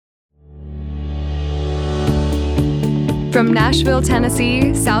From Nashville,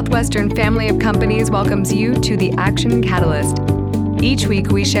 Tennessee, Southwestern Family of Companies welcomes you to the Action Catalyst. Each week,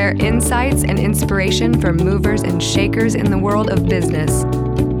 we share insights and inspiration from movers and shakers in the world of business.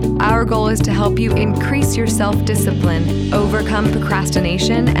 Our goal is to help you increase your self-discipline, overcome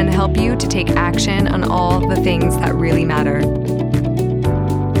procrastination, and help you to take action on all the things that really matter.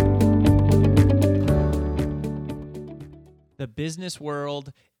 The business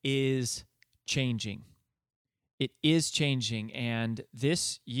world is changing. It is changing, and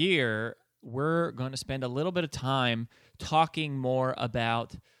this year we're going to spend a little bit of time talking more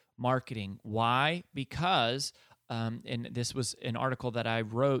about marketing. Why? Because, and this was an article that I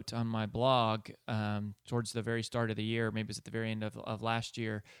wrote on my blog towards the very start of the year, maybe it was at the very end of last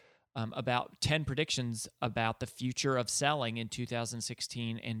year, about 10 predictions about the future of selling in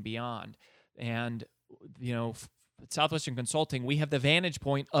 2016 and beyond. And, you know, at Southwestern Consulting, we have the vantage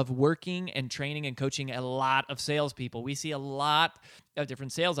point of working and training and coaching a lot of salespeople. We see a lot of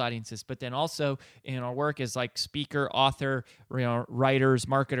different sales audiences, but then also in our work as like speaker, author, writers,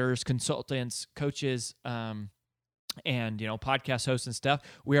 marketers, consultants, coaches, and podcast hosts and stuff.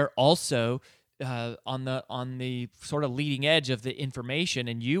 We are also on the sort of leading edge of the information,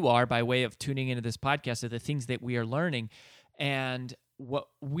 and you are by way of tuning into this podcast of the things that we are learning. And what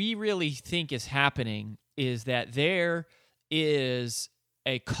we really think is happening is that there is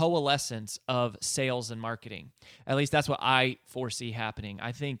a coalescence of sales and marketing. At least that's what I foresee happening.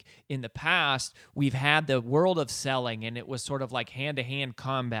 I think in the past, we've had the world of selling, and it was sort of like hand-to-hand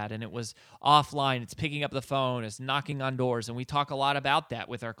combat, and it was offline. It's picking up the phone. It's knocking on doors, and we talk a lot about that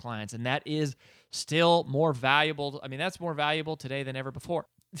with our clients, and that is still more valuable. I mean, that's more valuable today than ever before.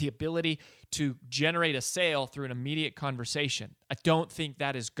 The ability to generate a sale through an immediate conversation. I don't think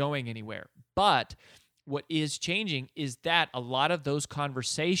that is going anywhere. But what is changing is that a lot of those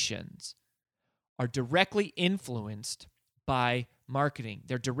conversations are directly influenced by marketing.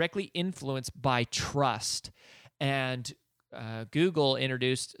 They're directly influenced by trust. And Google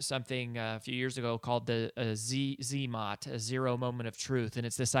introduced something a few years ago called the ZMOT, a zero moment of truth. And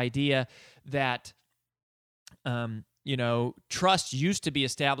it's this idea that trust used to be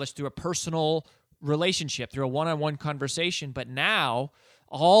established through a personal relationship, through a one-on-one conversation, but now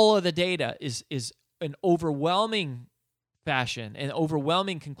all of the data is an overwhelming fashion. An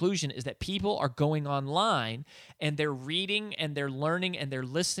overwhelming conclusion is that people are going online and they're reading and they're learning and they're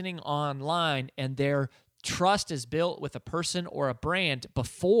listening online, and their trust is built with a person or a brand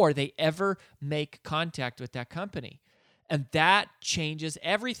before they ever make contact with that company. And that changes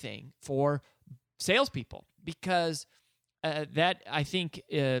everything for salespeople, because that, I think,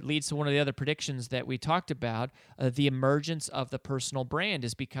 leads to one of the other predictions that we talked about. The emergence of the personal brand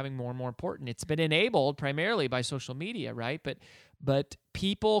is becoming more and more important. It's been enabled primarily by social media, right? But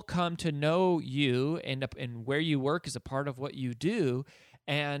people come to know you and where you work is a part of what you do.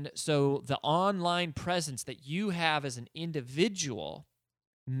 And so the online presence that you have as an individual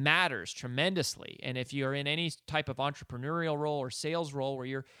matters tremendously. And if you're in any type of entrepreneurial role or sales role where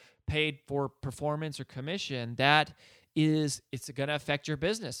you're paid for performance or commission, it's going to affect your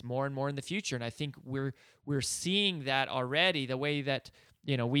business more and more in the future. And I think we're seeing that already, the way that,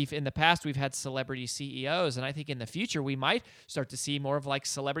 in the past we've had celebrity CEOs, and I think in the future we might start to see more of like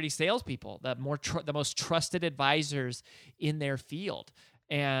celebrity salespeople, the most trusted advisors in their field.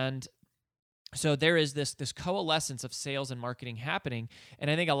 And so there is this coalescence of sales and marketing happening.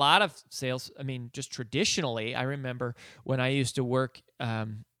 And I think a lot of sales, just traditionally, I remember when I used to work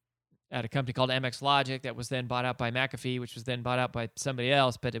at a company called MX Logic that was then bought out by McAfee, which was then bought out by somebody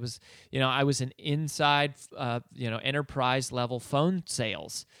else. But it was, I was an inside, enterprise level phone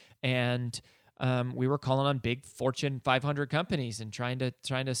sales. And we were calling on big Fortune 500 companies and trying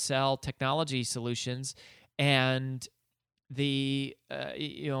to sell technology solutions. And even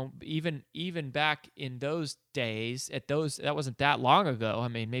back in those days, that wasn't that long ago.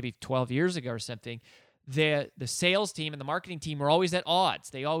 Maybe 12 years ago or something. The sales team and the marketing team were always at odds.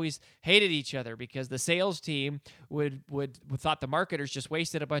 They always hated each other because the sales team would thought the marketers just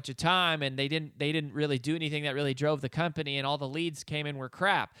wasted a bunch of time, and they didn't really do anything that really drove the company, and all the leads came in were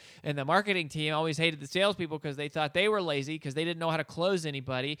crap. And the marketing team always hated the salespeople because they thought they were lazy because they didn't know how to close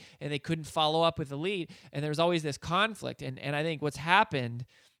anybody and they couldn't follow up with the lead. And there was always this conflict. And I think what's happened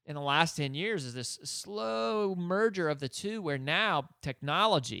in the last 10 years is this slow merger of the two, where now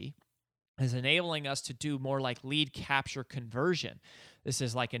technology is enabling us to do more like lead capture conversion. This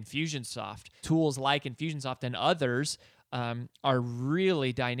is like Infusionsoft. Tools like Infusionsoft and others are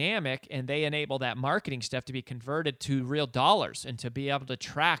really dynamic, and they enable that marketing stuff to be converted to real dollars and to be able to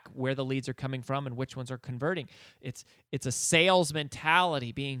track where the leads are coming from and which ones are converting. It's a sales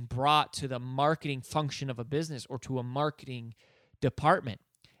mentality being brought to the marketing function of a business or to a marketing department.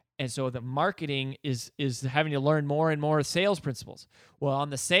 And so the marketing is having to learn more and more sales principles. Well, on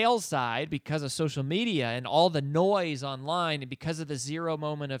the sales side, because of social media and all the noise online, and because of the zero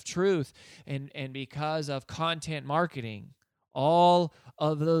moment of truth, and because of content marketing, all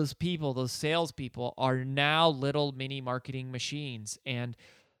of those people, those salespeople, are now little mini marketing machines. And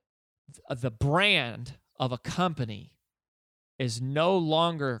the brand of a company is no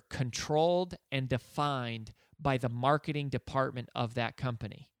longer controlled and defined by the marketing department of that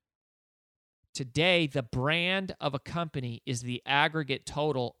company. Today, the brand of a company is the aggregate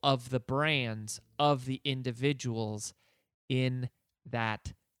total of the brands of the individuals in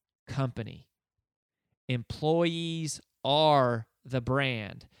that company. Employees are the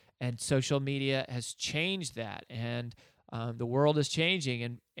brand, and social media has changed that, and the world is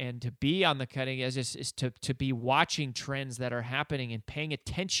changing, and to be on the cutting edge is to be watching trends that are happening and paying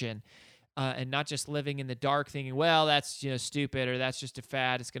attention, and not just living in the dark thinking, well, that's stupid, or that's just a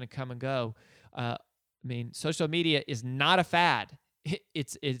fad, it's going to come and go. Social media is not a fad.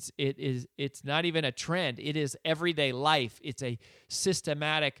 It's not even a trend. It is everyday life. It's a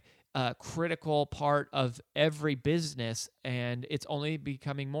systematic, critical part of every business, and it's only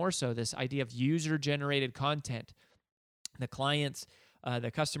becoming more so. This idea of user-generated content, the clients,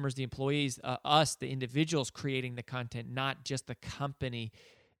 the customers, the employees, us, the individuals creating the content, not just the company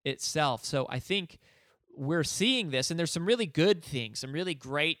itself. So I think we're seeing this, and there's some really good things, some really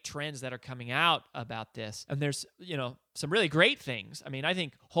great trends that are coming out about this. And there's, some really great things. I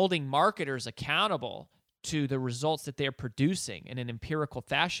think holding marketers accountable to the results that they're producing in an empirical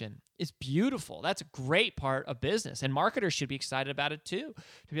fashion is beautiful. That's a great part of business. And marketers should be excited about it too,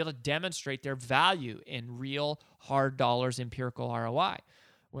 to be able to demonstrate their value in real hard dollars, empirical ROI.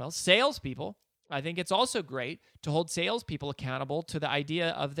 Well, salespeople, I think it's also great to hold salespeople accountable to the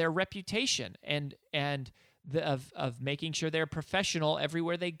idea of their reputation and of making sure they're professional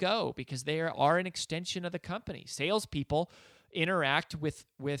everywhere they go, because they are an extension of the company. Salespeople interact with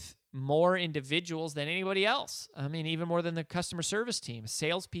more individuals than anybody else. Even more than the customer service team.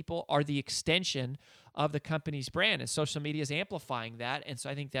 Salespeople are the extension of the company's brand, and social media is amplifying that, and so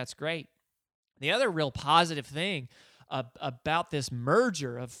I think that's great. The other real positive thing about this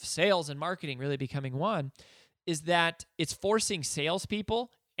merger of sales and marketing really becoming one is that it's forcing salespeople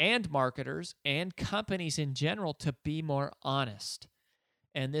and marketers and companies in general to be more honest.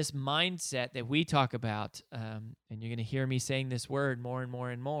 And this mindset that we talk about, and you're going to hear me saying this word more and more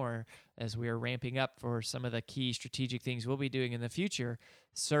and more as we are ramping up for some of the key strategic things we'll be doing in the future,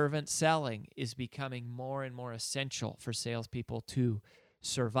 servant selling is becoming more and more essential for salespeople to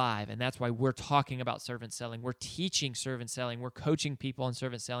survive. And that's why we're talking about servant selling. We're teaching servant selling. We're coaching people on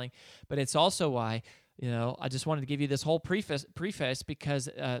servant selling. But it's also why, I just wanted to give you this whole preface because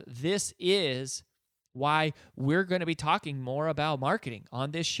this is why we're going to be talking more about marketing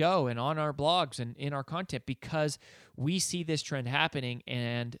on this show and on our blogs and in our content, because we see this trend happening,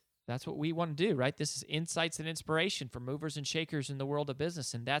 and that's what we want to do, right? This is insights and inspiration for movers and shakers in the world of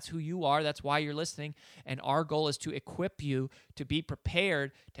business, and that's who you are. That's why you're listening, and our goal is to equip you to be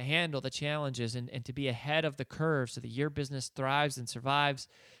prepared to handle the challenges and to be ahead of the curve so that your business thrives and survives,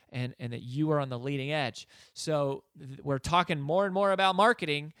 and that you are on the leading edge. So we're talking more and more about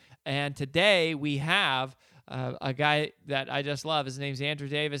marketing, and today we have a guy that I just love. His name's Andrew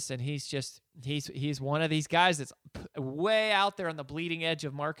Davis, and he's one of these guys that's way out there on the bleeding edge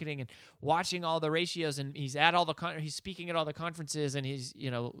of marketing and watching all the ratios, and he's at all he's speaking at all the conferences, and he's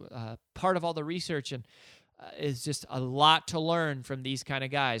part of all the research, and is just a lot to learn from these kind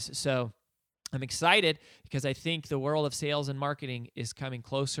of guys. So I'm excited because I think the world of sales and marketing is coming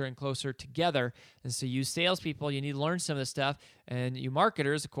closer and closer together. And so you salespeople, you need to learn some of this stuff. And you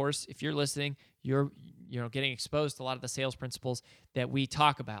marketers, of course, if you're listening, you're getting exposed to a lot of the sales principles that we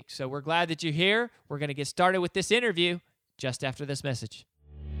talk about. So we're glad that you're here. We're going to get started with this interview just after this message.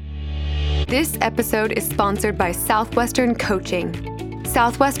 This episode is sponsored by Southwestern Coaching.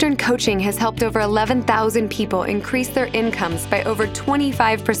 Southwestern Coaching has helped over 11,000 people increase their incomes by over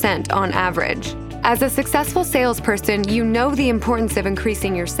 25% on average. As a successful salesperson, you know the importance of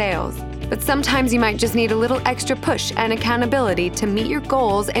increasing your sales, but sometimes you might just need a little extra push and accountability to meet your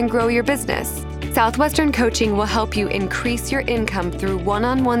goals and grow your business. Southwestern Coaching will help you increase your income through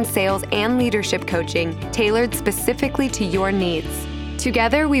one-on-one sales and leadership coaching tailored specifically to your needs.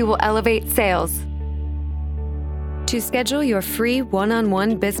 Together, we will elevate sales. To schedule your free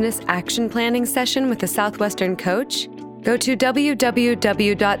one-on-one business action planning session with a Southwestern coach, Go to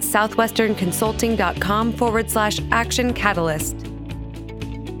www.southwesternconsulting.com/action catalyst.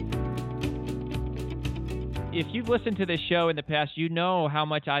 If you've listened to this show in the past, you know how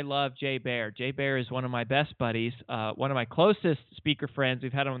much I love Jay Baer. Jay Baer is one of my best buddies, one of my closest speaker friends.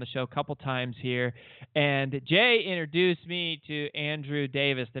 We've had him on the show a couple times here. And Jay introduced me to Andrew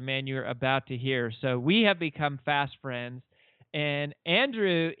Davis, the man you're about to hear. So we have become fast friends. And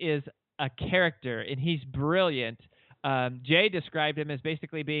Andrew is a character, and he's brilliant. Jay described him as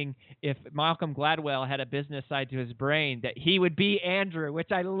basically being, if Malcolm Gladwell had a business side to his brain, that he would be Andrew,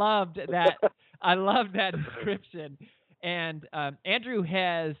 which I loved that. I loved that description. And Andrew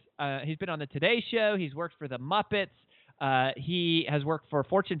he's been on the Today Show. He's worked for the Muppets. He has worked for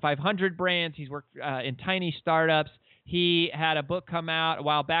Fortune 500 brands. He's worked in tiny startups. He had a book come out a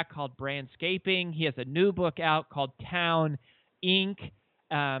while back called Brandscaping. He has a new book out called Town Inc.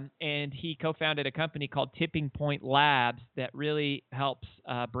 And he co-founded a company called Tipping Point Labs that really helps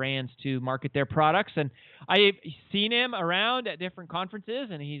brands to market their products. And I've seen him around at different conferences,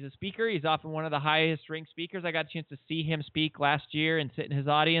 and he's a speaker. He's often one of the highest-ranked speakers. I got a chance to see him speak last year and sit in his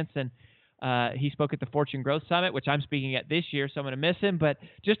audience, and he spoke at the Fortune Growth Summit, which I'm speaking at this year, so I'm going to miss him. But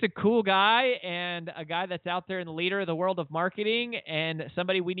just a cool guy and a guy that's out there and the leader of the world of marketing and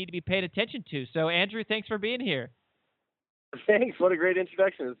somebody we need to be paying attention to. So, Andrew, thanks for being here. Thanks. What a great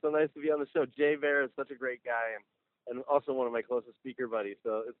introduction. It's so nice to be on the show. Jay Baer is such a great guy and also one of my closest speaker buddies.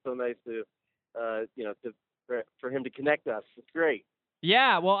 So it's so nice to, for him to connect us. It's great.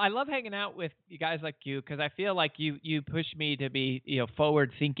 Yeah, well, I love hanging out with you guys like you because I feel like you push me to be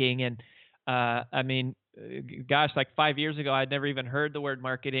forward thinking. And gosh, like 5 years ago, I'd never even heard the word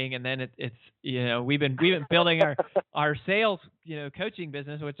marketing, and then it's we've been building our sales coaching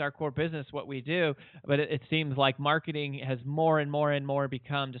business, which is our core business, what we do. But it seems like marketing has more and more and more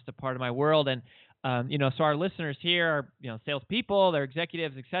become just a part of my world. And so our listeners here are salespeople, they're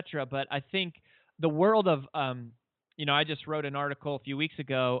executives, etc. But I think the world of I just wrote an article a few weeks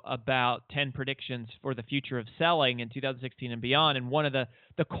ago about 10 predictions for the future of selling in 2016 and beyond. And one of the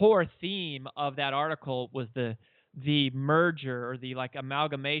core theme of that article was the merger or the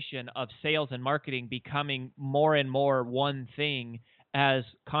amalgamation of sales and marketing becoming more and more one thing as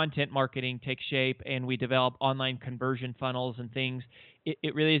content marketing takes shape and we develop online conversion funnels and things.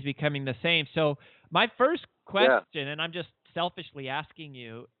 It really is becoming the same. So my first question, and I'm just selfishly asking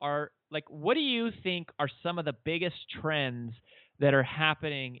you, are what do you think are some of the biggest trends that are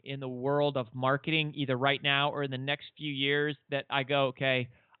happening in the world of marketing, either right now or in the next few years, that I go, okay,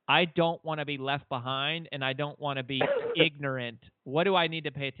 I don't want to be left behind and I don't want to be ignorant. What do I need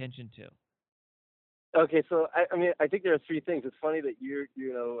to pay attention to? Okay, so I think there are three things. It's funny that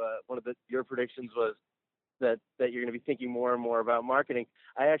one of your predictions was that you're going to be thinking more and more about marketing.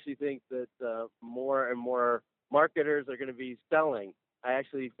 I actually think that more and more marketers are going to be selling. I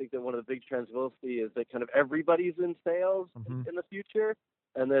actually think that one of the big trends we'll see is that kind of everybody's in sales in the future,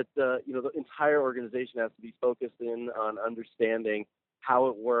 and that the entire organization has to be focused in on understanding how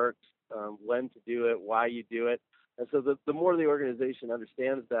it works, when to do it, why you do it. And so the more the organization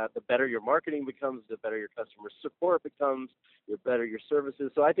understands that, the better your marketing becomes, the better your customer support becomes, the better your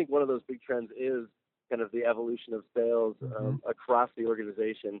services. So I think one of those big trends is kind of the evolution of sales across the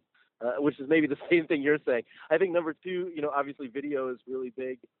organization. Which is maybe the same thing you're saying. I think number two, obviously video is really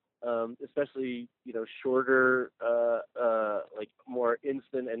big, especially, shorter, more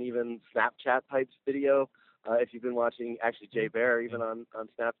instant and even Snapchat types video. If you've been watching actually Jay Baer, even on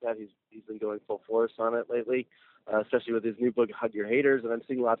Snapchat, he's been going full force on it lately, especially with his new book, Hug Your Haters. And I'm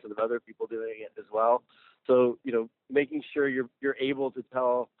seeing lots of other people doing it as well. So, making sure you're able to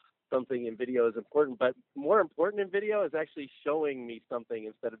tell something in video is important, but more important in video is actually showing me something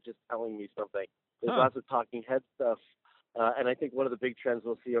instead of just telling me something. There's lots of talking head stuff, and I think one of the big trends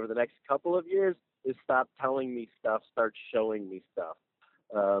we'll see over the next couple of years is stop telling me stuff, start showing me stuff.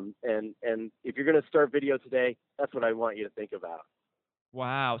 And if you're going to start video today, that's what I want you to think about.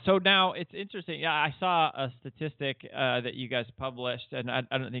 Wow. So now it's interesting. Yeah, I saw a statistic that you guys published, and I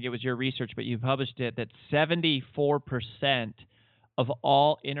don't think it was your research, but you published it, that 74% of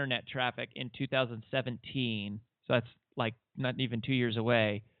all internet traffic in 2017, so that's not even 2 years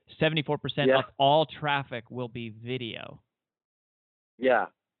away, 74% of all traffic will be video. Yeah,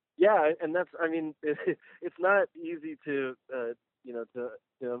 and that's, it's not easy to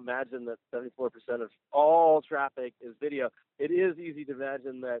imagine that 74% of all traffic is video. It is easy to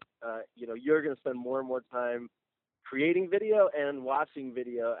imagine that you're going to spend more and more time creating video and watching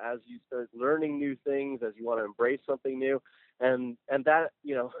video as you start learning new things, as you want to embrace something new. And that,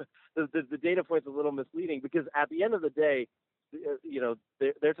 the data point's a little misleading because at the end of the day,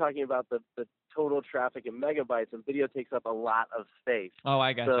 they're talking about the total traffic in megabytes, and video takes up a lot of space. Oh,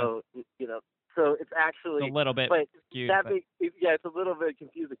 I gotcha. So so it's actually a little bit but skewed. it's a little bit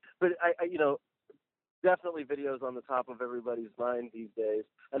confusing. But I definitely video is on the top of everybody's mind these days,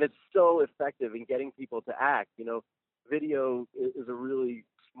 and it's so effective in getting people to act. Video is a really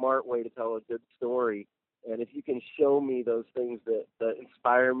smart way to tell a good story, and if you can show me those things that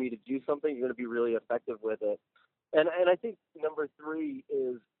inspire me to do something, you're going to be really effective with it. And I think number 3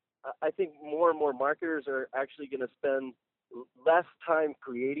 is I think more and more marketers are actually going to spend less time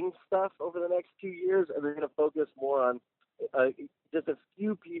creating stuff over the next 2 years, and they're going to focus more on just a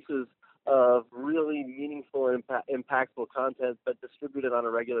few pieces of really meaningful and impactful content, but distributed on a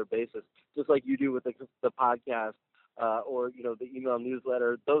regular basis, just like you do with the podcast or the email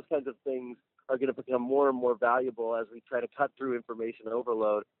newsletter. Those kinds of things are going to become more and more valuable as we try to cut through information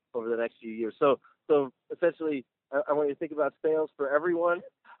overload over the next few years. So essentially, I want you to think about sales for everyone.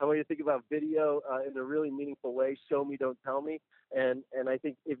 I want you to think about video in a really meaningful way. Show me, don't tell me. And I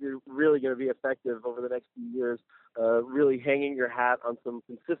think if you're really going to be effective over the next few years, really hanging your hat on some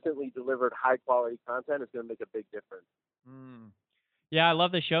consistently delivered high-quality content is going to make a big difference. Yeah, I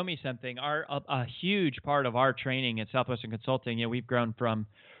love the show me something. A huge part of our training at Southwestern Consulting, we've grown from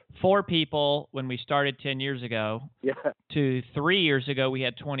 4 people when we started 10 years ago to 3 years ago we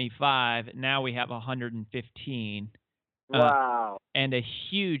had 25. Now we have 115. Wow. And a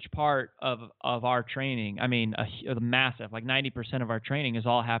huge part of our training, I mean, a massive, like 90% of our training is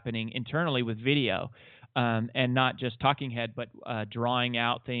all happening internally with video, and not just talking head, but drawing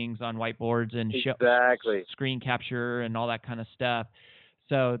out things on whiteboards and screen capture and all that kind of stuff.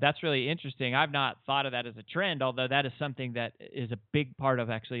 So that's really interesting. I've not thought of that as a trend, although that is something that is a big part of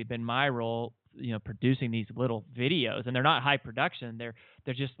actually been my role, producing these little videos. And they're not high production.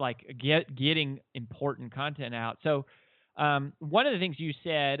 They're just like getting important content out. So one of the things you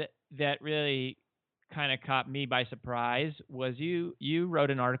said that really kind of caught me by surprise was you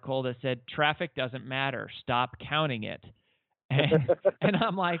wrote an article that said traffic doesn't matter, stop counting it. And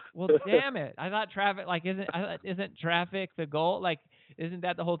I'm like, well, damn it, I thought traffic, like, isn't traffic the goal? Like, isn't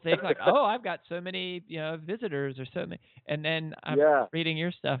that the whole thing? Like, oh, I've got so many visitors or so many, and then I'm reading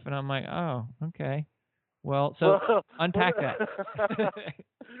your stuff and I'm like, oh, okay, well, so unpack that.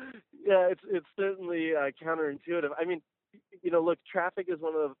 Yeah, it's certainly counterintuitive. I mean, look, traffic is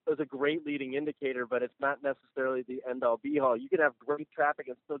a great leading indicator, but it's not necessarily the end-all, be-all. You can have great traffic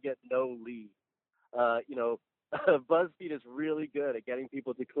and still get no leads. BuzzFeed is really good at getting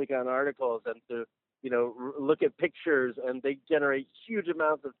people to click on articles and to, look at pictures, and they generate huge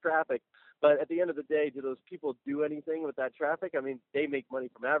amounts of traffic. But at the end of the day, do those people do anything with that traffic? I mean, they make money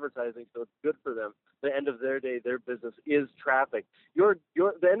from advertising, so it's good for them. The end of their day, their business is traffic. The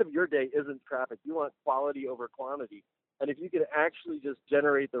end of your day isn't traffic. You want quality over quantity. And if you can actually just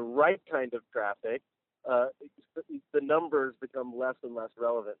generate the right kind of traffic, the numbers become less and less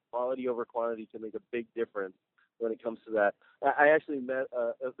relevant. Quality over quantity can make a big difference when it comes to that. I actually met,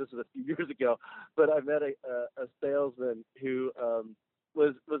 this was a few years ago, but I met a salesman who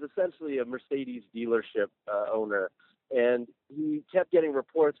was essentially a Mercedes dealership owner. And he kept getting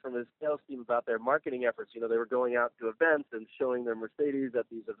reports from his sales team about their marketing efforts. They were going out to events and showing their Mercedes at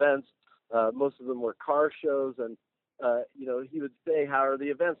these events. Most of them were car shows, and he would say, how are the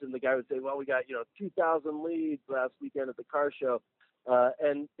events? And the guy would say, well, we got, 2,000 leads last weekend at the car show.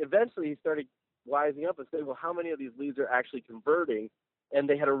 And eventually he started wising up and saying, well, how many of these leads are actually converting? And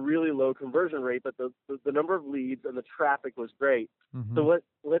they had a really low conversion rate, but the number of leads and the traffic was great. Mm-hmm. So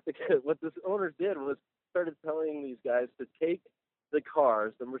what this owner did was started telling these guys to take the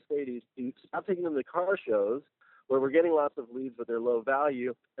cars, the Mercedes, to stop taking them to car shows where we're getting lots of leads but they're low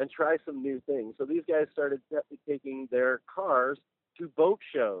value, and try some new things. So these guys started taking their cars to boat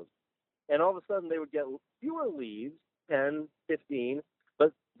shows. And all of a sudden they would get fewer leads, 10, 15,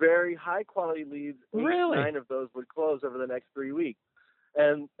 but very high quality leads. Really? 9 of those would close over the next 3 weeks.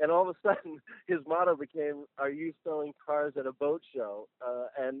 And all of a sudden his motto became, are you selling cars at a boat show?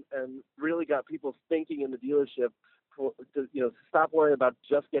 And really got people thinking in the dealership to stop worrying about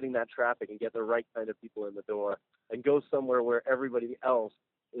just getting that traffic and get the right kind of people in the door and go somewhere where everybody else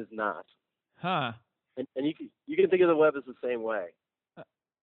is not. Huh. And you can think of the web as the same way.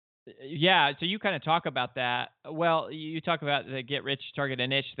 Yeah, so you kind of talk about that. Well, you talk about the get rich, target a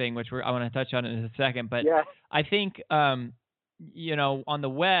niche thing, which I want to touch on in a second. But yeah. I think, on the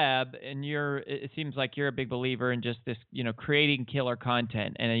web, and it seems like you're a big believer in just this, creating killer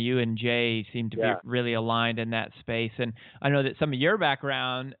content. And you and Jay seem to be really aligned in that space. And I know that some of your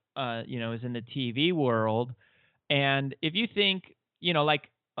background, is in the TV world. And if you think, like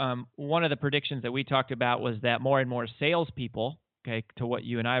one of the predictions that we talked about was that more and more salespeople, okay, to what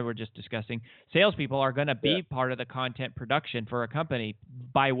you and I were just discussing, salespeople are going to Yeah, be part of the content production for a company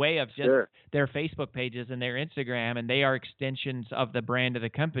by way of just sure. their Facebook pages and their Instagram, and they are extensions of the brand of the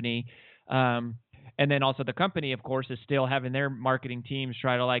company. Um, and then also the company, of course, is still having their marketing teams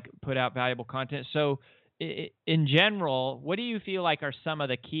try to like put out valuable content. So, in general, what do you feel like are some of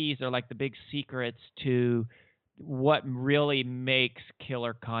the keys or like the big secrets to what really makes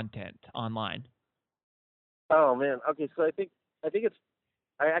killer content online? Oh man. Okay, so I think it's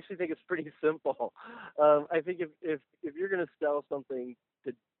I actually think it's pretty simple. I think if you're going to sell something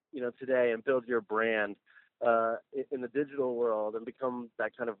to today and build your brand in the digital world and become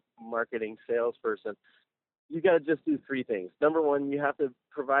that kind of marketing salesperson, you got to just do three things. Number one, you have to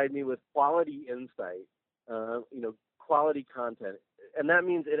provide me with quality insight, quality content, and that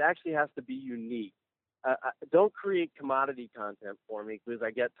means it actually has to be unique. Don't create commodity content for me because I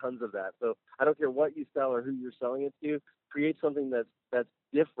get tons of that. So I don't care what you sell or who you're selling it to. Create something that's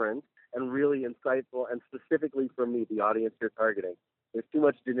different and really insightful and specifically for me, the audience you're targeting. There's too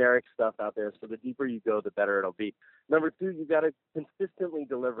much generic stuff out there, so the deeper you go, the better it'll be. Number two, you got to consistently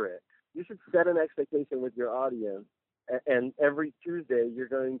deliver it. You should set an expectation with your audience, and every Tuesday you're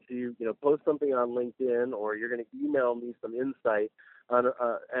going to, post something on LinkedIn or you're going to email me some insight on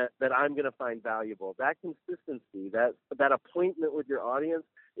that I'm going to find valuable. That consistency, that appointment with your audience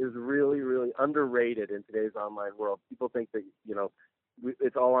is really, really underrated in today's online world. People think that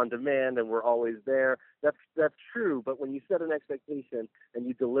it's all on demand and we're always there. That's true, but when you set an expectation and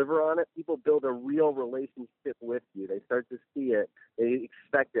you deliver on it, people build a real relationship with you. They start to see it, they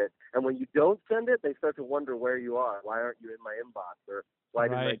expect it, and when you don't send it, they start to wonder where you are. Why aren't you in my inbox? Or why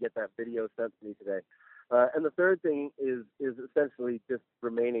didn't I get that video sent to me today? And the third thing is essentially just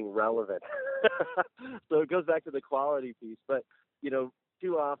remaining relevant. So it goes back to the quality piece, but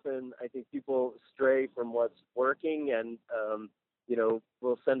too often I think people stray from what's working and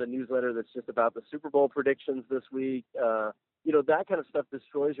we'll send a newsletter that's just about the Super Bowl predictions this week. That kind of stuff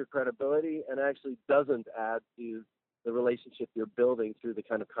destroys your credibility and actually doesn't add to the relationship you're building through the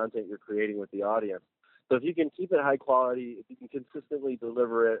kind of content you're creating with the audience. So if you can keep it high quality, if you can consistently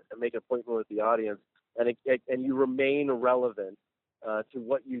deliver it and make an appointment with the audience, and you remain relevant to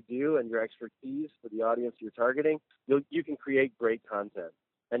what you do and your expertise for the audience you're targeting, you can create great content,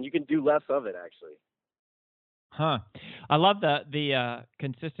 and you can do less of it actually. Huh. I love the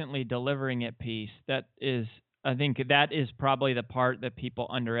consistently delivering it piece. I think that is probably the part that people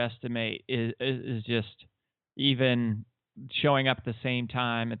underestimate is just even showing up at the same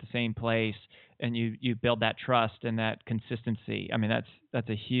time at the same place, and you build that trust and that consistency. I mean, that's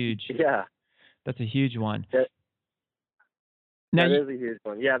a huge one. That is a huge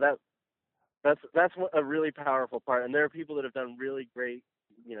one. Yeah, that's a really powerful part. And there are people that have done really great,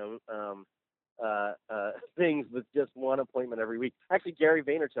 things with just one appointment every week. Actually, Gary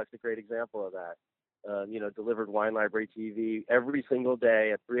Vaynerchuk's a great example of that. Delivered Wine Library TV every single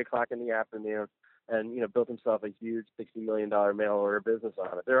day at 3:00 in the afternoon, and built himself a huge $60 million mail order business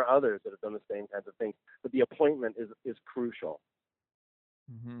on it. There are others that have done the same kinds of things, but the appointment is crucial.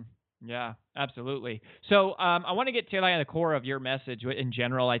 Mm-hmm. Yeah, absolutely. So I want to get to like the core of your message in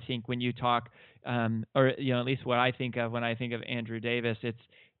general. I think when you talk, or at least what I think of when I think of Andrew Davis, it's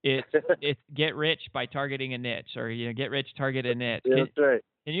get rich by targeting a niche, or get rich, target a niche. Yeah, that's right.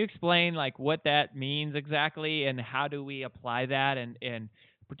 Can you explain like what that means exactly, and how do we apply that, and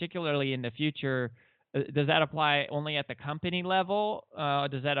particularly in the future? Does that apply only at the company level?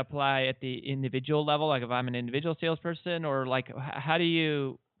 Does that apply at the individual level? Like if I'm an individual salesperson, or like how do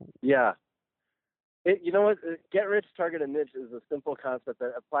you? Yeah. You know what? Get rich, target a niche is a simple concept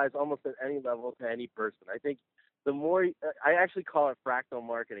that applies almost at any level to any person. I think the more I actually call it fractal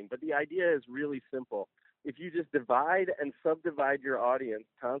marketing, but the idea is really simple. If you just divide and subdivide your audience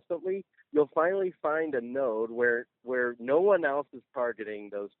constantly, you'll finally find a node where no one else is targeting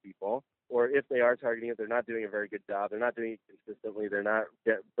those people, or if they are targeting it, they're not doing a very good job. They're not doing it consistently. They're not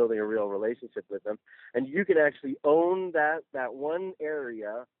building a real relationship with them. And you can actually own that one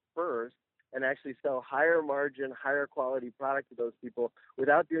area first and actually sell higher margin, higher quality product to those people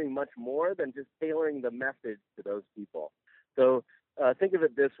without doing much more than just tailoring the message to those people. So think of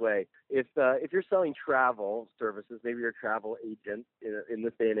it this way. If you're selling travel services, maybe you're a travel agent in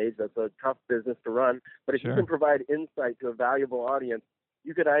this day and age, that's a tough business to run. But if you can provide insight to a valuable audience,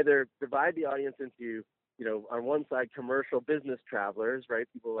 you could either divide the audience into, on one side, commercial business travelers, right?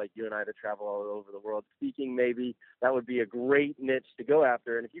 People like you and I that travel all over the world speaking, maybe that would be a great niche to go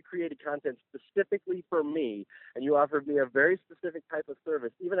after. And if you created content specifically for me and you offered me a very specific type of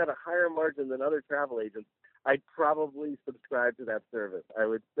service, even at a higher margin than other travel agents, I'd probably subscribe to that service. I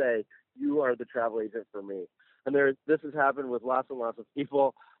would say you are the travel agent for me. And this has happened with lots and lots of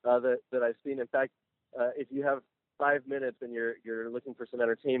people that I've seen. In fact, if you have 5 minutes and you're looking for some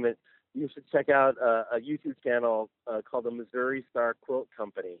entertainment, you should check out a YouTube channel called the Missouri Star Quilt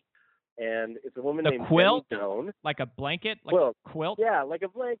Company. And it's a woman named quilt? Jenny Doan. Like a blanket? Like Quilt. a quilt? Yeah, like a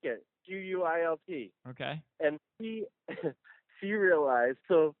blanket. Quilt. Okay. And she realized,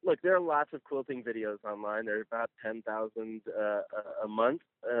 so look, there are lots of quilting videos online. There are about 10,000 a month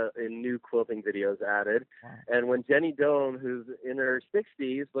in new quilting videos added. Wow. And when Jenny Doan, who's in her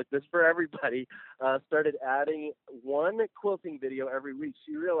 60s, look, this is for everybody, started adding one quilting video every week,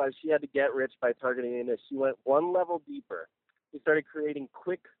 she realized she had to get rich by targeting a niche. She went one level deeper. She started creating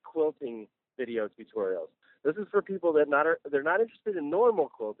quick quilting video tutorials. This is for people that they're not interested in normal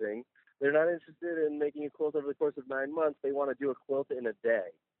quilting. They're not interested in making a quilt over the course of 9 months. They want to do a quilt in a day.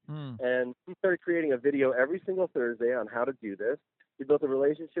 And she started creating a video every single Thursday on how to do this. She built a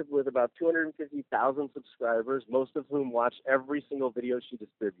relationship with about 250,000 subscribers, most of whom watch every single video she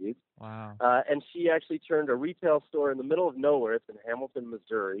distributes. Wow. And she actually turned a retail store in the middle of nowhere. It's in Hamilton,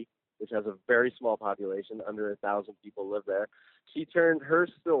 Missouri, which has a very small population. Under 1,000 people live there. She turned her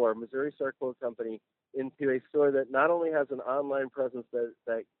store, Missouri Star Quilt Company, into a store that not only has an online presence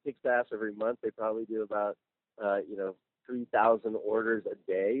that kicks ass every month. They probably do about 3,000 orders a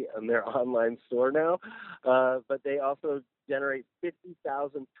day on their online store now, but they also generate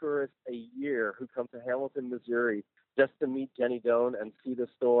 50,000 tourists a year who come to Hamilton, Missouri, just to meet Jenny Doan and see the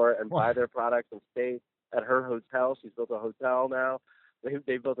store and buy their products and stay at her hotel. She's built a hotel now.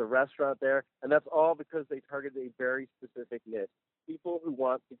 They built a restaurant there, and that's all because they targeted a very specific niche: people who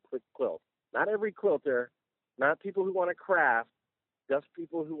want to quick quilt. Not every quilter, not people who want to craft, just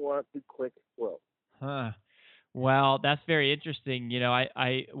people who want to quick quilt. Huh. Well, that's very interesting.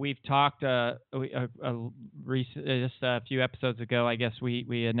 We've talked just a few episodes ago. I guess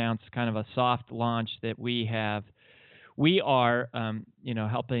we announced kind of a soft launch that we have. We are,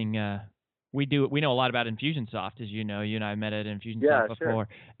 helping. We know a lot about Infusionsoft, as you know. You and I met at Infusionsoft before,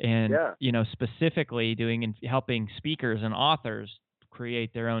 and specifically helping speakers and authors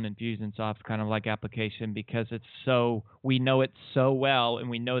create their own Infusionsoft kind of like application, because we know it so well, and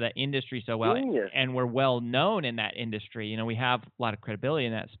we know that industry so well, and we're well known in that industry. We have a lot of credibility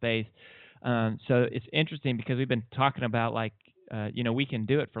in that space. So it's interesting because we've been talking about we can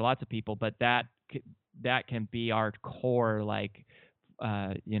do it for lots of people, but that can be our core,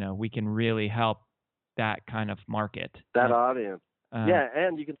 we can really help that kind of market. That audience.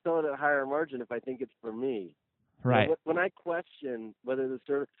 And you can sell it at a higher margin if I think it's for me. Right. When I question whether the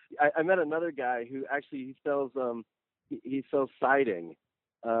service, I met another guy who actually he sells siding,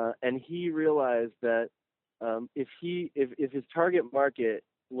 and he realized that if his target market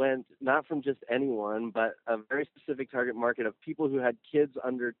went not from just anyone, but a very specific target market of people who had kids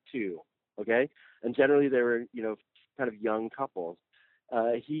under 2, okay, and generally they were kind of young couples.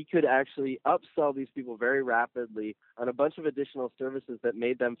 He could actually upsell these people very rapidly on a bunch of additional services that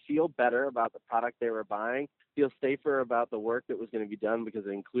made them feel better about the product they were buying, feel safer about the work that was going to be done, because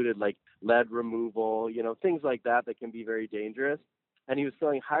it included like lead removal, things like that can be very dangerous. And he was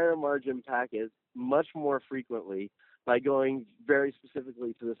selling higher margin packages much more frequently by going very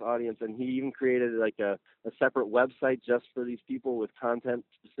specifically to this audience. And he even created like a separate website just for these people with content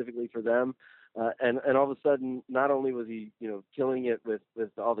specifically for them. And all of a sudden, not only was he, killing it with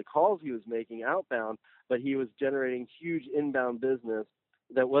all the calls he was making outbound, but he was generating huge inbound business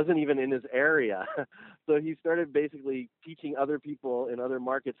that wasn't even in his area. So he started basically teaching other people in other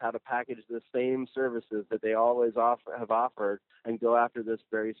markets how to package the same services that they always have offered and go after this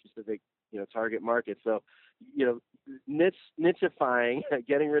very specific, target market. So, nicheifying,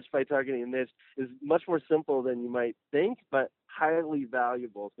 getting rich by targeting a niche, is much more simple than you might think, but highly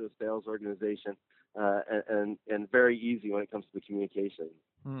valuable to a sales organization, and very easy when it comes to the communication.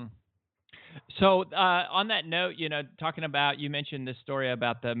 So on that note, talking about, you mentioned this story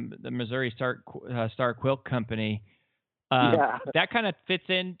about the Missouri Star Quilt Company. That kind of fits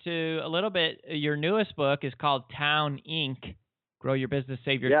into a little bit. Your newest book is called Town Inc. Grow Your Business,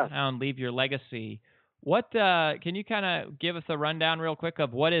 Save Your Town, Leave Your Legacy. What can you kind of give us a rundown real quick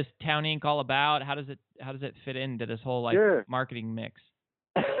of what is Town Inc. all about? How does it fit into this whole marketing mix?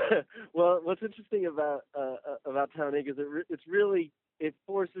 Well, what's interesting about Town Inc. is it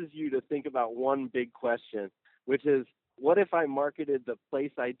forces you to think about one big question, which is, what if I marketed the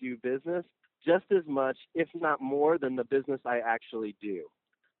place I do business just as much, if not more, than the business I actually do?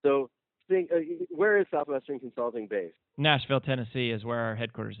 So where is Southwestern Consulting based? Nashville, Tennessee is where our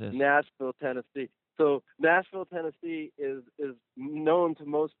headquarters is. Nashville, Tennessee. So Nashville, Tennessee is known to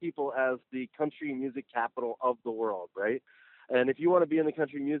most people as the country music capital of the world, right? And if you want to be in the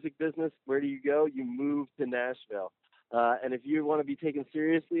country music business, where do you go? You move to Nashville. And if you want to be taken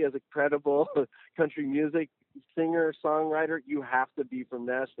seriously as a credible country music singer, songwriter, you have to be from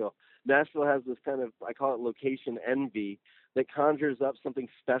Nashville. Nashville has this kind of, I call it location envy, that conjures up something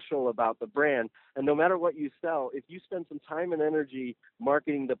special about the brand. And no matter what you sell, if you spend some time and energy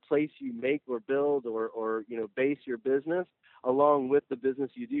marketing the place you make or build or base your business along with the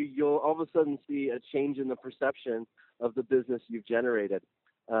business you do, you'll all of a sudden see a change in the perception of the business you've generated.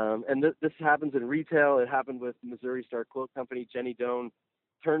 And this happens in retail. It happened with Missouri Star Quilt Company. Jenny Doan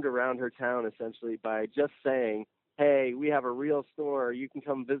turned around her town essentially by just saying, hey, we have a real store. You can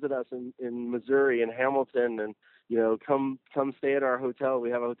come visit us in Missouri, in Hamilton, and come stay at our hotel. We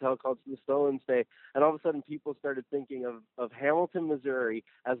have a hotel called the Stolen Stay. And all of a sudden, people started thinking of Hamilton, Missouri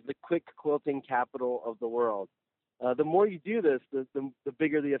as the quick quilting capital of the world. The more you do this, the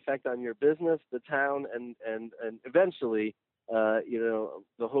bigger the effect on your business, the town, and eventually, the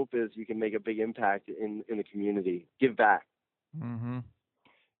hope is you can make a big impact in the community. Give back. Mm-hmm.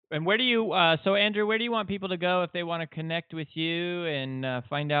 And where do you, so Andrew, where do you want people to go if they want to connect with you and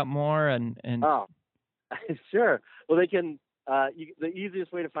find out more? And Oh, sure. Well, they can. The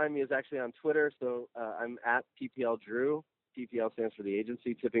easiest way to find me is actually on Twitter. So I'm at TPL Drew. TPL stands for the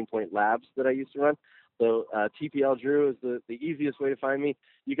agency, Tipping Point Labs, that I used to run. So TPL Drew is the easiest way to find me.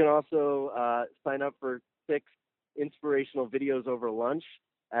 You can also sign up for 6 inspirational videos over lunch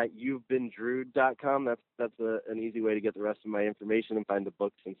at you'vebeendrewed.com. That's an easy way to get the rest of my information and find the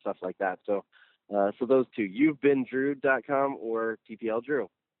books and stuff like that. So those two, you'vebeendrewed.com or TPL Drew.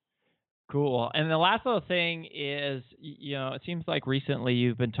 Cool. And the last little thing is, it seems like recently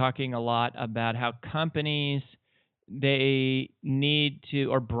you've been talking a lot about how companies, they need to,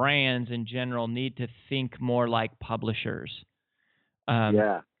 or brands in general, need to think more like publishers.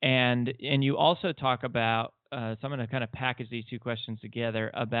 Yeah. And you also talk about, so I'm going to kind of package these two questions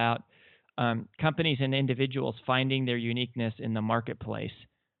together, about companies and individuals finding their uniqueness in the marketplace.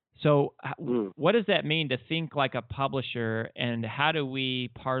 So what does that mean to think like a publisher, and how do we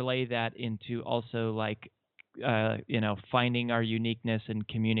parlay that into also finding our uniqueness and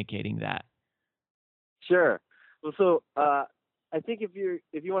communicating that? Sure. Well, so I think if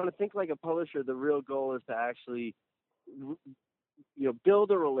you want to think like a publisher, the real goal is to actually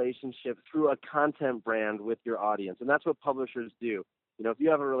build a relationship through a content brand with your audience, and that's what publishers do. If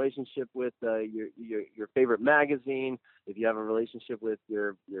you have a relationship with your favorite magazine, if you have a relationship with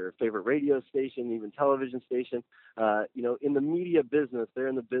your favorite radio station, even television station, in the media business, they're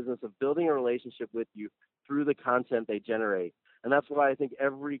in the business of building a relationship with you through the content they generate. And that's why I think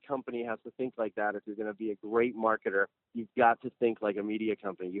every company has to think like that. If you're going to be a great marketer, you've got to think like a media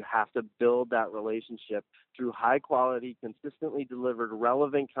company. You have to build that relationship through high quality, consistently delivered,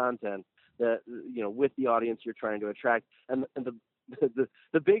 relevant content that, with the audience you're trying to attract. And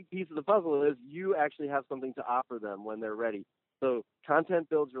the big piece of the puzzle is you actually have something to offer them when they're ready. So content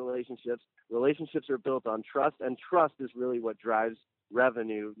builds relationships. Relationships are built on trust, and trust is really what drives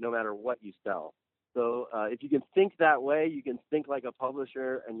revenue no matter what you sell. So if you can think that way, you can think like a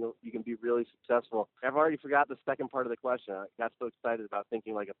publisher, and you can be really successful. I've already forgot the second part of the question. I got so excited about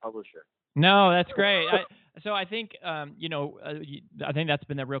thinking like a publisher. No, that's great. So I think, I think that's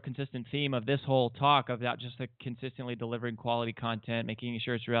been the real consistent theme of this whole talk, about just consistently delivering quality content, making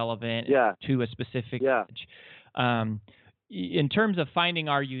sure it's relevant to a specific niche. In terms of finding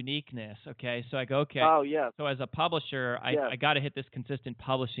our uniqueness, okay, so I go, okay, oh, yeah. So as a publisher, I got to hit this consistent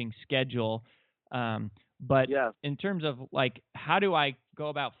publishing schedule. But in terms of how do I go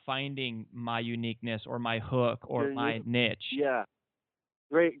about finding my uniqueness or my hook or my niche? Yeah,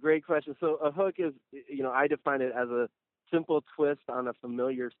 great question. So a hook is, I define it as a simple twist on a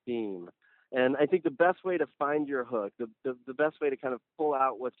familiar theme. And I think the best way to find your hook, the best way to kind of pull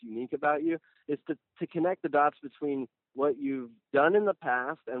out what's unique about you, is to connect the dots between what you've done in the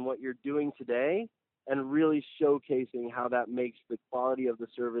past and what you're doing today, and really showcasing how that makes the quality of the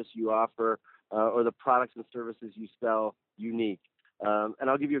service you offer or the products and services you sell unique. And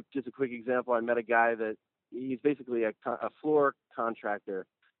I'll give you just a quick example. I met a guy that he's basically a floor contractor.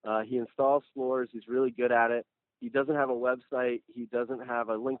 He installs floors. He's really good at it. He doesn't have a website. He doesn't have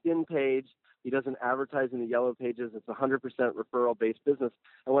a LinkedIn page. He doesn't advertise in the yellow pages. It's 100% referral-based business.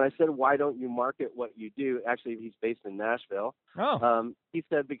 And when I said, why don't you market what you do? Actually, he's based in Nashville. He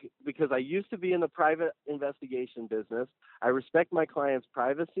said, because I used to be in the private investigation business. I respect my clients'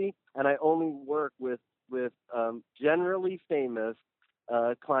 privacy, and I only work with generally famous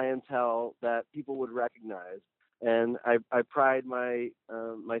clientele that people would recognize. And I pride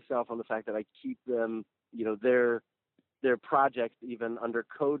myself on the fact that I keep them, their projects even under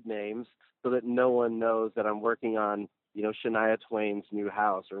code names so that no one knows that I'm working on, Shania Twain's new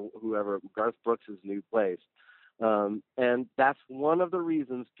house or whoever, Garth Brooks' new place. And that's one of the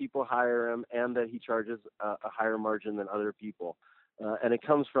reasons people hire him, and that he charges a higher margin than other people. And it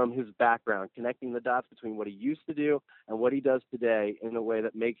comes from his background, connecting the dots between what he used to do and what he does today in a way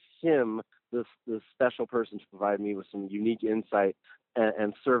that makes him this special person to provide me with some unique insight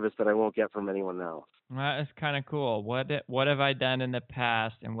and service that I won't get from anyone else. Well, that's kind of cool. What have I done in the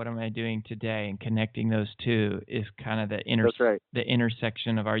past, and what am I doing today? And connecting those two is kind of the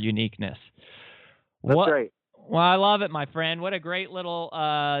intersection of our uniqueness. That's right. Well, I love it, my friend. What a great little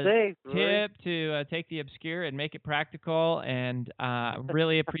tip to take the obscure and make it practical. And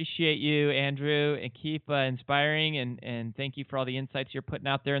really appreciate you, Andrew, and keep inspiring. And thank you for all the insights you're putting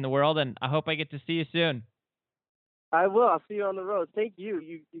out there in the world. And I hope I get to see you soon. I will. I'll see you on the road. Thank you.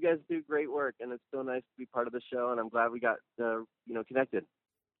 You guys do great work, and it's so nice to be part of the show. And I'm glad we got connected.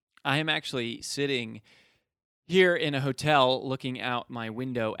 I am actually sitting here in a hotel looking out my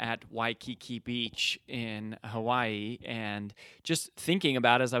window at Waikiki Beach in Hawaii, and just thinking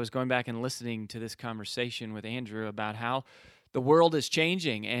about, as I was going back and listening to this conversation with Andrew, about how the world is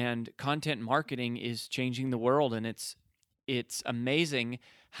changing and content marketing is changing the world. And it's amazing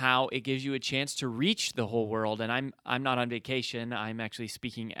how it gives you a chance to reach the whole world. And I'm not on vacation. I'm actually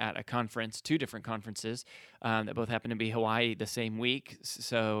speaking at a conference, 2 different conferences that both happen to be Hawaii the same week.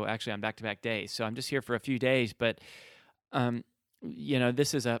 So actually, I'm back-to-back days. So I'm just here for a few days. But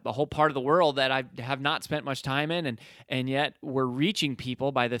this is a whole part of the world that I have not spent much time in, and yet we're reaching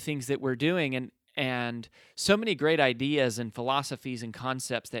people by the things that we're doing. And so many great ideas and philosophies and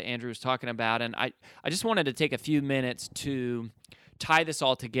concepts that Andrew was talking about. And I just wanted to take a few minutes to tie this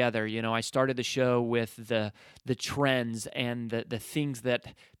all together. I started the show with the trends and the things that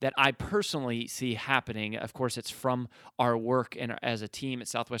I personally see happening. Of course, it's from our work and as a team at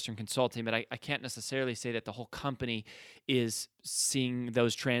Southwestern Consulting, but I can't necessarily say that the whole company is seeing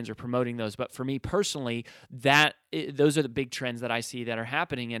those trends or promoting those. But for me personally, those are the big trends that I see that are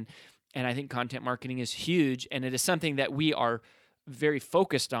happening. And I think content marketing is huge, and it is something that we are very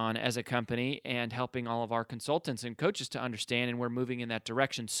focused on as a company, and helping all of our consultants and coaches to understand, and we're moving in that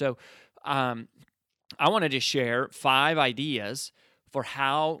direction. So I wanted to share 5 ideas for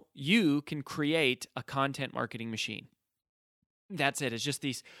how you can create a content marketing machine. That's it. It's just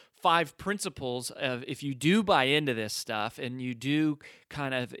these 5 principles of, if you do buy into this stuff, and you do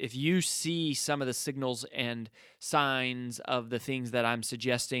if you see some of the signals and signs of the things that I'm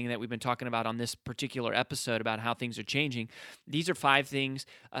suggesting that we've been talking about on this particular episode about how things are changing, these are 5 things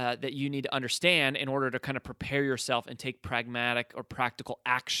that you need to understand in order to kind of prepare yourself and take pragmatic or practical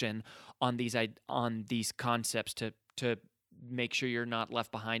action on these concepts to make sure you're not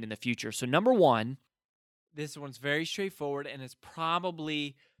left behind in the future. So number 1, this one's very straightforward, and it's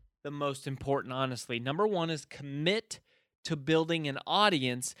probably the most important, honestly. Number 1 is commit to building an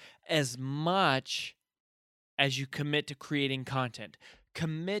audience as much as you commit to creating content.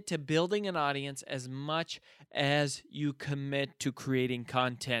 Commit to building an audience as much as you commit to creating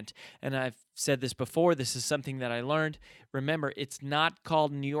content. And I've said this before, this is something that I learned. Remember, it's not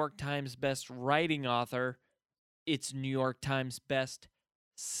called New York Times Best Writing Author. It's New York Times Best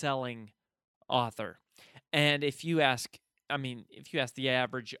Selling Author. And if you ask the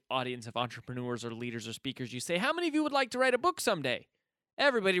average audience of entrepreneurs or leaders or speakers, you say, how many of you would like to write a book someday?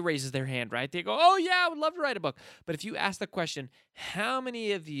 Everybody raises their hand, right? They go, oh yeah, I would love to write a book. But if you ask the question, how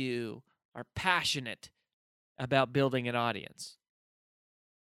many of you are passionate about building an audience?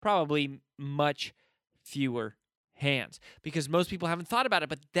 Probably much fewer hands, because most people haven't thought about it.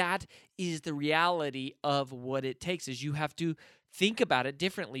 But that is the reality of what it takes, is you have to think about it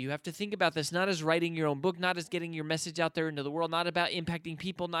differently. You have to think about this not as writing your own book, not as getting your message out there into the world, not about impacting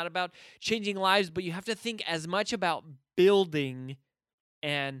people, not about changing lives, but you have to think as much about building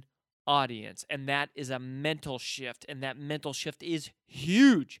an audience. And that is a mental shift, and that mental shift is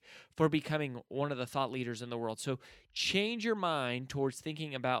huge for becoming one of the thought leaders in the world. So change your mind towards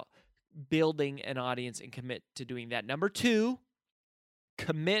thinking about building an audience and commit to doing that. Number 2,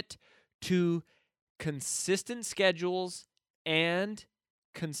 commit to consistent schedules and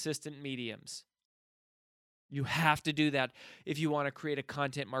consistent mediums. You have to do that if you want to create a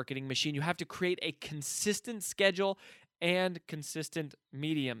content marketing machine. You have to create a consistent schedule and consistent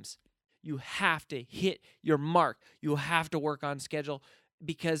mediums. You have to hit your mark. You have to work on schedule,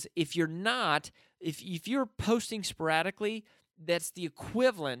 because if you're not, if you're posting sporadically, that's the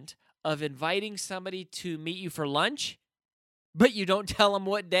equivalent of inviting somebody to meet you for lunch, but you don't tell them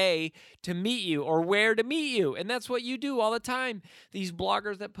what day to meet you or where to meet you. And that's what you do all the time. These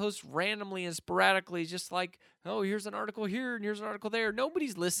bloggers that post randomly and sporadically, just like, oh, here's an article here and here's an article there.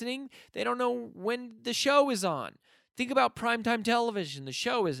 Nobody's listening. They don't know when the show is on. Think about primetime television. The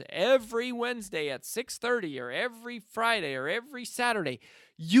show is every Wednesday at 6:30 or every Friday or every Saturday.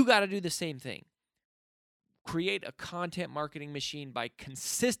 You got to do the same thing. Create a content marketing machine by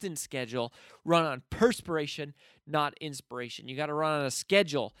consistent schedule. Run on perspiration, not inspiration. You got to run on a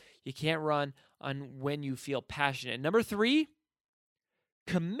schedule. You can't run on when you feel passionate. Number 3,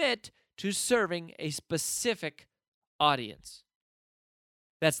 commit to serving a specific audience.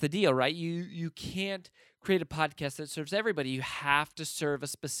 That's the deal, right? You can't create a podcast that serves everybody. You have to serve a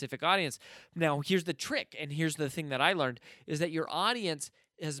specific audience. Now, here's the trick, and here's the thing that I learned, is that your audience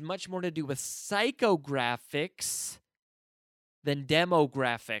has much more to do with psychographics than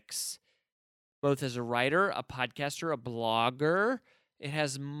demographics. Both as a writer, a podcaster, a blogger, it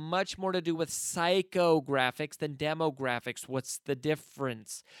has much more to do with psychographics than demographics. What's the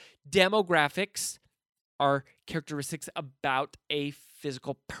difference? Demographics are characteristics about a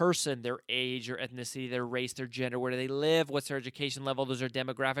physical person, their age or ethnicity, their race, their gender, where do they live, what's their education level. Those are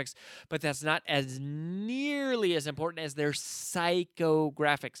demographics, but that's not as nearly as important as their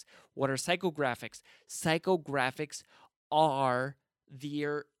psychographics. What are psychographics? Psychographics are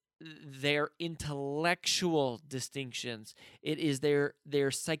their intellectual distinctions. It is their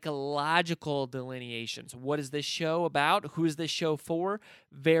psychological delineations. What is this show about? Who is this show for?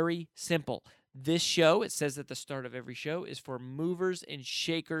 Very simple. This show, it says at the start of every show, is for movers and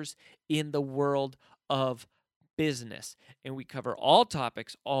shakers in the world of business. And we cover all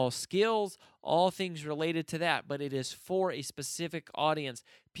topics, all skills, all things related to that, but it is for a specific audience,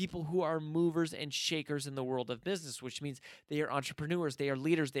 people who are movers and shakers in the world of business, which means they are entrepreneurs, they are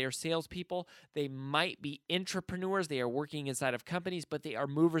leaders, they are salespeople, they might be intrapreneurs, they are working inside of companies, but they are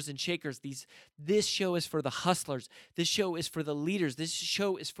movers and shakers. This show is for the hustlers. This show is for the leaders. This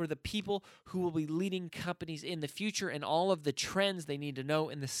show is for the people who will be leading companies in the future and all of the trends they need to know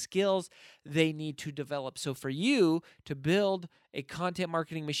and the skills they need to develop. So for you to build a content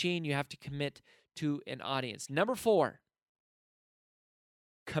marketing machine, you have to commit to an audience. Number 4,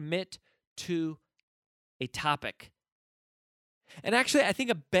 commit to a topic. And actually, I think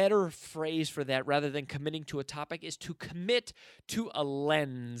a better phrase for that, rather than committing to a topic, is to commit to a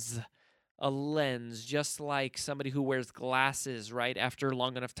lens. A lens, just like somebody who wears glasses, right? After a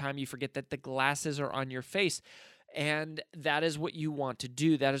long enough time, you forget that the glasses are on your face. And that is what you want to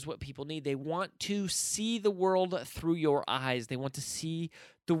do. That is what people need. They want to see the world through your eyes. They want to see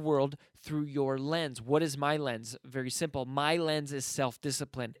the world through your lens. What is my lens? Very simple. My lens is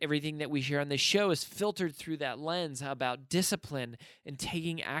self-discipline. Everything that we share on this show is filtered through that lens about discipline and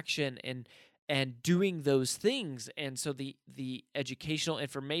taking action and doing those things. And so the educational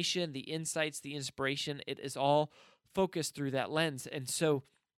information, the insights, the inspiration, it is all focused through that lens. And so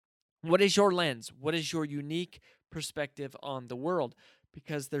what is your lens? What is your unique perspective on the world?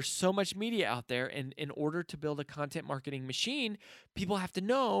 Because there's so much media out there, and in order to build a content marketing machine, people have to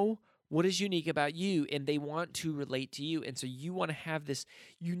know what is unique about you, and they want to relate to you. And so you want to have this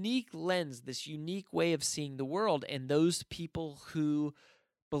unique lens, this unique way of seeing the world, and those people who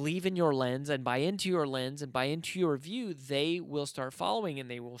believe in your lens and buy into your lens and buy into your view, they will start following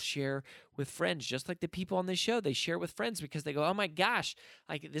and they will share with friends. Just like the people on this show, they share with friends because they go, oh my gosh,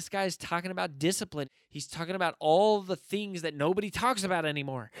 like this guy's talking about discipline. He's talking about all the things that nobody talks about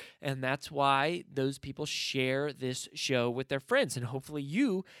anymore. And that's why those people share this show with their friends. And hopefully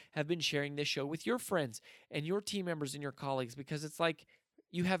you have been sharing this show with your friends and your team members and your colleagues, because it's like,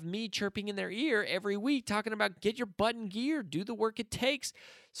 you have me chirping in their ear every week talking about get your butt in gear, do the work it takes,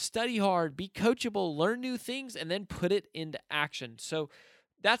 study hard, be coachable, learn new things, and then put it into action. So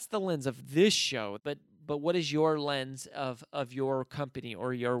that's the lens of this show. But what is your lens of your company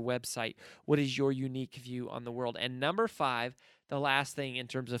or your website? What is your unique view on the world? And number 5, the last thing in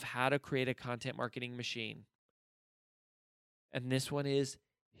terms of how to create a content marketing machine. And this one is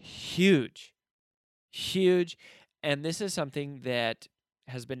huge. And this is something that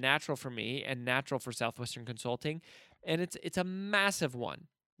has been natural for me and natural for Southwestern Consulting, and it's a massive one.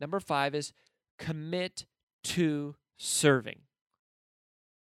 Number 5 is commit to serving.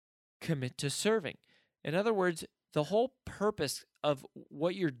 Commit to serving. In other words, the whole purpose of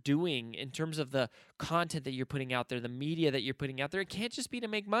what you're doing, in terms of the content that you're putting out there, the media that you're putting out there, it can't just be to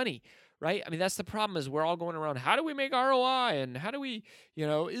make money, right? I mean, that's the problem, is we're all going around, how do we make ROI? And how do we,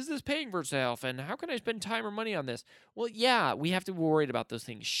 is this paying for itself? And how can I spend time or money on this? Well, yeah, we have to be worried about those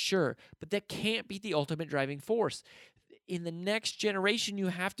things, sure, but that can't be the ultimate driving force. In the next generation, you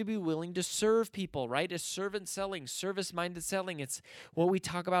have to be willing to serve people, right? It's servant selling, service-minded selling. It's what we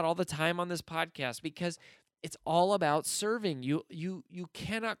talk about all the time on this podcast, because it's all about serving. You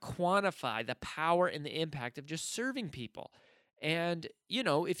cannot quantify the power and the impact of just serving people. And,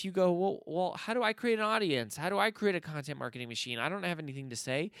 if you go, well, how do I create an audience? How do I create a content marketing machine? I don't have anything to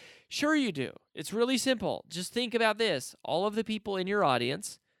say. Sure you do. It's really simple. Just think about this. All of the people in your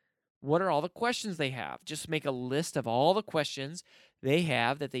audience, what are all the questions they have? Just make a list of all the questions they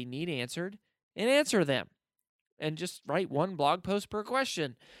have that they need answered and answer them. And just write one blog post per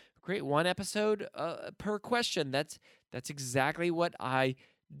question. Create one episode per question. That's exactly what I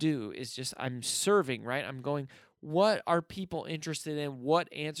do. Is just I'm serving, right? I'm going, what are people interested in?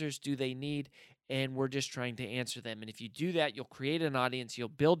 What answers do they need? And we're just trying to answer them. And if you do that, you'll create an audience, you'll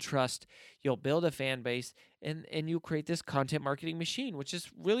build trust, you'll build a fan base, and you'll create this content marketing machine, which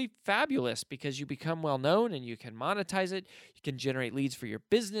is really fabulous because you become well known and you can monetize it. You can generate leads for your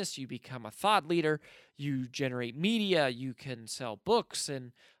business. You become a thought leader. You generate media. You can sell books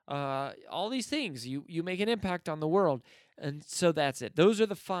and all these things. You make an impact on the world. And so that's it. Those are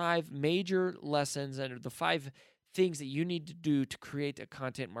the 5 major lessons and the 5 things that you need to do to create a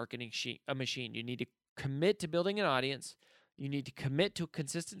content marketing machine. You need to commit to building an audience. You need to commit to a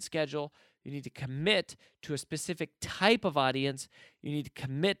consistent schedule. You need to commit to a specific type of audience. You need to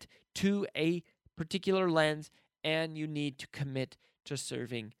commit to a particular lens, and you need to commit to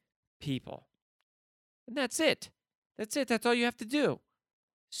serving people. And that's it. That's it. That's all you have to do.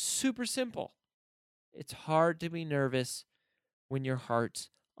 Super simple. It's hard to be nervous when your heart's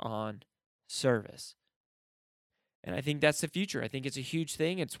on service. And I think that's the future. I think it's a huge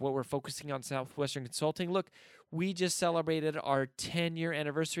thing. It's what we're focusing on Southwestern Consulting. Look, we just celebrated our 10-year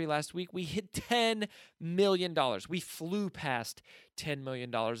anniversary last week. We hit $10 million. We flew past $10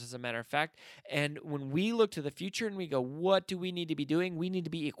 million, as a matter of fact. And when we look to the future and we go, what do we need to be doing? We need to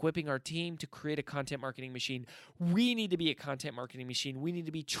be equipping our team to create a content marketing machine. We need to be a content marketing machine. We need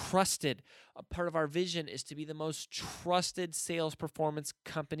to be trusted. A part of our vision is to be the most trusted sales performance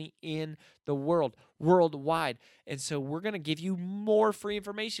company in the world, worldwide. And so we're going to give you more free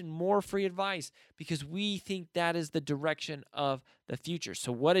information, more free advice, because we think that is the direction of the future.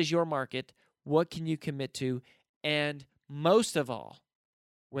 So what is your market? What can you commit to? And most of all,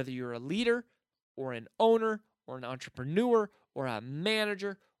 whether you're a leader or an owner or an entrepreneur or a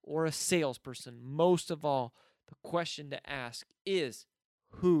manager or a salesperson, most of all, the question to ask is,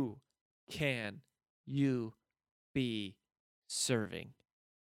 who can you be serving?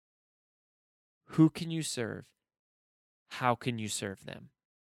 Who can you serve? How can you serve them?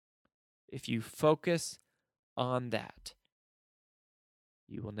 If you focus on that,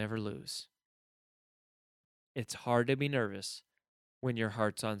 you will never lose. It's hard to be nervous when your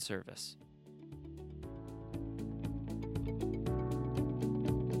heart's on service.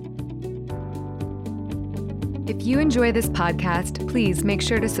 If you enjoy this podcast, please make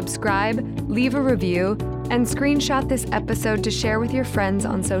sure to subscribe, leave a review, and screenshot this episode to share with your friends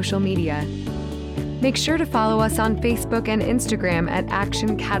on social media. Make sure to follow us on Facebook and Instagram at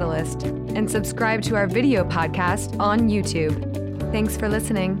Action Catalyst, and subscribe to our video podcast on YouTube. Thanks for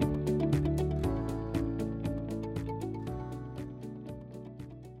listening.